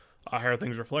A Higher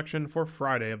Things Reflection for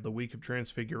Friday of the week of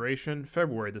Transfiguration,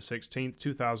 February the 16th,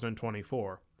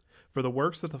 2024. For the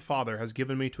works that the Father has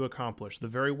given me to accomplish, the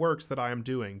very works that I am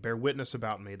doing, bear witness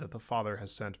about me that the Father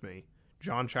has sent me.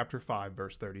 John chapter 5,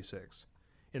 verse 36.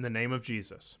 In the name of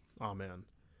Jesus. Amen.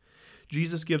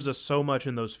 Jesus gives us so much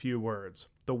in those few words,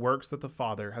 the works that the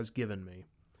Father has given me.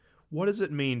 What does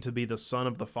it mean to be the Son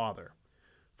of the Father?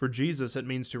 For Jesus, it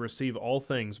means to receive all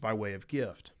things by way of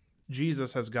gift.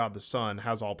 Jesus, as God the Son,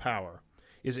 has all power.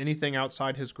 Is anything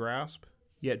outside his grasp?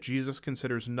 Yet Jesus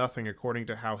considers nothing according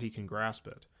to how he can grasp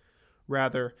it.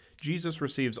 Rather, Jesus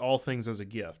receives all things as a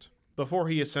gift. Before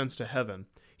he ascends to heaven,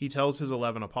 he tells his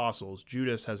 11 apostles,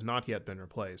 Judas has not yet been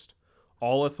replaced.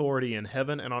 All authority in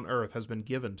heaven and on earth has been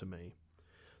given to me.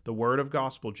 The word of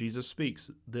gospel Jesus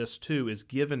speaks, this too is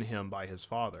given him by his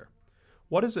Father.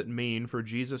 What does it mean for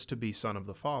Jesus to be Son of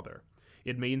the Father?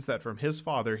 It means that from his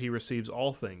Father he receives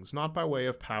all things, not by way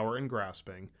of power and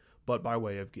grasping, but by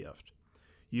way of gift.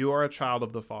 You are a child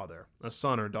of the Father, a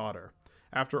son or daughter.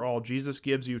 After all, Jesus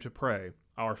gives you to pray,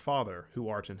 Our Father, who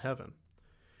art in heaven.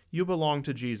 You belong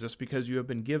to Jesus because you have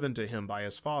been given to him by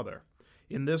his Father.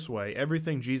 In this way,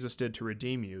 everything Jesus did to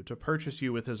redeem you, to purchase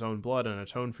you with his own blood and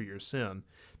atone for your sin,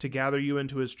 to gather you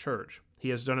into his church, he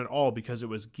has done it all because it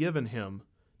was given him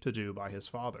to do by his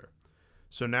Father.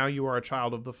 So now you are a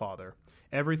child of the Father.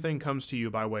 Everything comes to you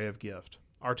by way of gift.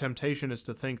 Our temptation is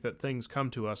to think that things come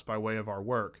to us by way of our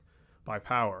work, by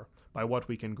power, by what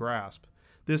we can grasp.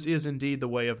 This is indeed the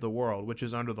way of the world, which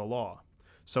is under the law.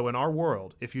 So in our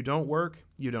world, if you don't work,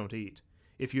 you don't eat.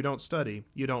 If you don't study,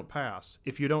 you don't pass.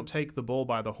 If you don't take the bull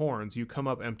by the horns, you come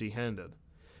up empty-handed.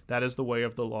 That is the way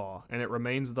of the law, and it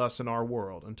remains thus in our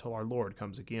world until our Lord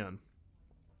comes again.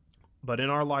 But in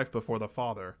our life before the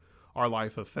Father, our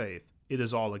life of faith, it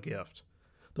is all a gift.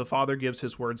 The Father gives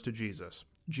his words to Jesus.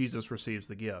 Jesus receives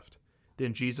the gift.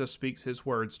 Then Jesus speaks his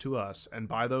words to us, and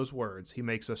by those words he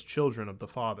makes us children of the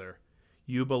Father.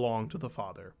 You belong to the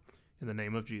Father. In the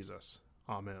name of Jesus.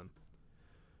 Amen.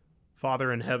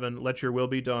 Father in heaven, let your will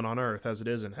be done on earth as it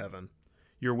is in heaven.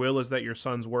 Your will is that your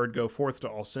Son's word go forth to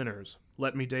all sinners.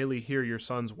 Let me daily hear your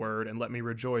Son's word, and let me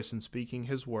rejoice in speaking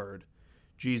his word,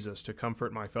 Jesus, to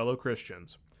comfort my fellow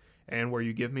Christians, and where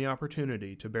you give me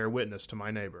opportunity to bear witness to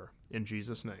my neighbor. In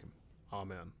Jesus' name,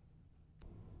 amen.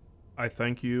 I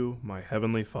thank you, my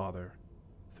heavenly Father,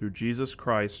 through Jesus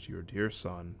Christ, your dear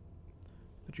Son,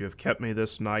 that you have kept me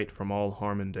this night from all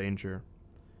harm and danger,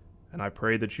 and I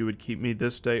pray that you would keep me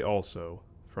this day also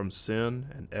from sin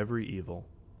and every evil,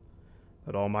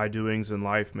 that all my doings in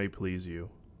life may please you.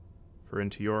 For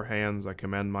into your hands I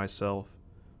commend myself,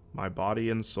 my body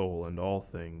and soul, and all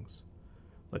things.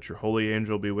 Let your holy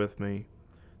angel be with me,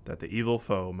 that the evil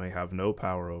foe may have no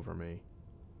power over me.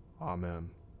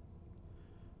 Amen.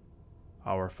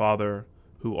 Our Father,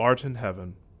 who art in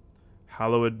heaven,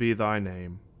 hallowed be thy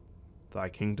name. Thy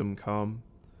kingdom come,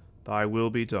 thy will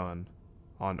be done,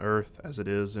 on earth as it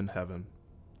is in heaven.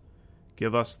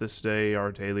 Give us this day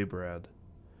our daily bread,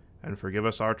 and forgive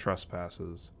us our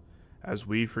trespasses, as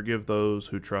we forgive those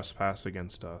who trespass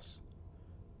against us.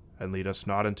 And lead us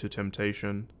not into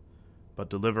temptation, but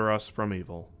deliver us from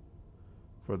evil.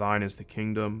 For thine is the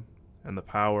kingdom, and the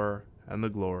power, and the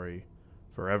glory,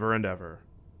 forever and ever.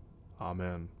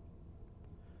 Amen.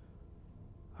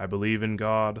 I believe in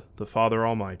God, the Father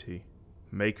Almighty,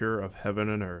 maker of heaven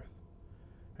and earth,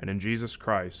 and in Jesus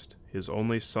Christ, his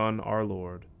only Son, our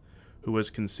Lord, who was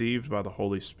conceived by the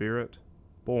Holy Spirit,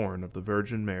 born of the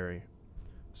Virgin Mary,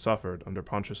 suffered under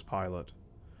Pontius Pilate,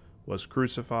 was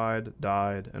crucified,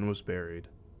 died, and was buried.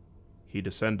 He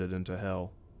descended into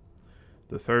hell.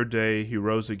 The third day he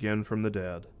rose again from the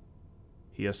dead.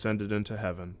 He ascended into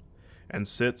heaven, and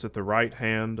sits at the right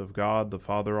hand of God the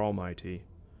Father Almighty.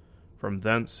 From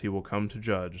thence he will come to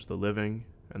judge the living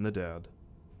and the dead.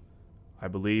 I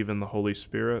believe in the Holy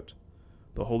Spirit,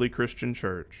 the holy Christian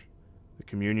Church, the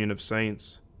communion of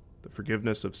saints, the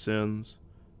forgiveness of sins,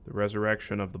 the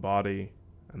resurrection of the body,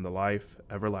 and the life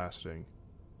everlasting.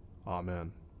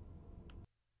 Amen.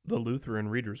 The Lutheran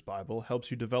Reader's Bible helps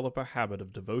you develop a habit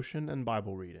of devotion and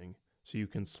Bible reading so you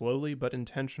can slowly but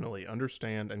intentionally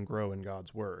understand and grow in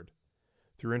God's Word.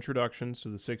 Through introductions to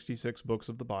the 66 books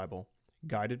of the Bible,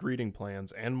 guided reading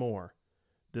plans, and more,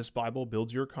 this Bible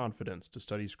builds your confidence to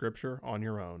study Scripture on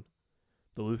your own.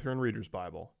 The Lutheran Reader's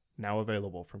Bible, now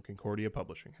available from Concordia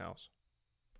Publishing House.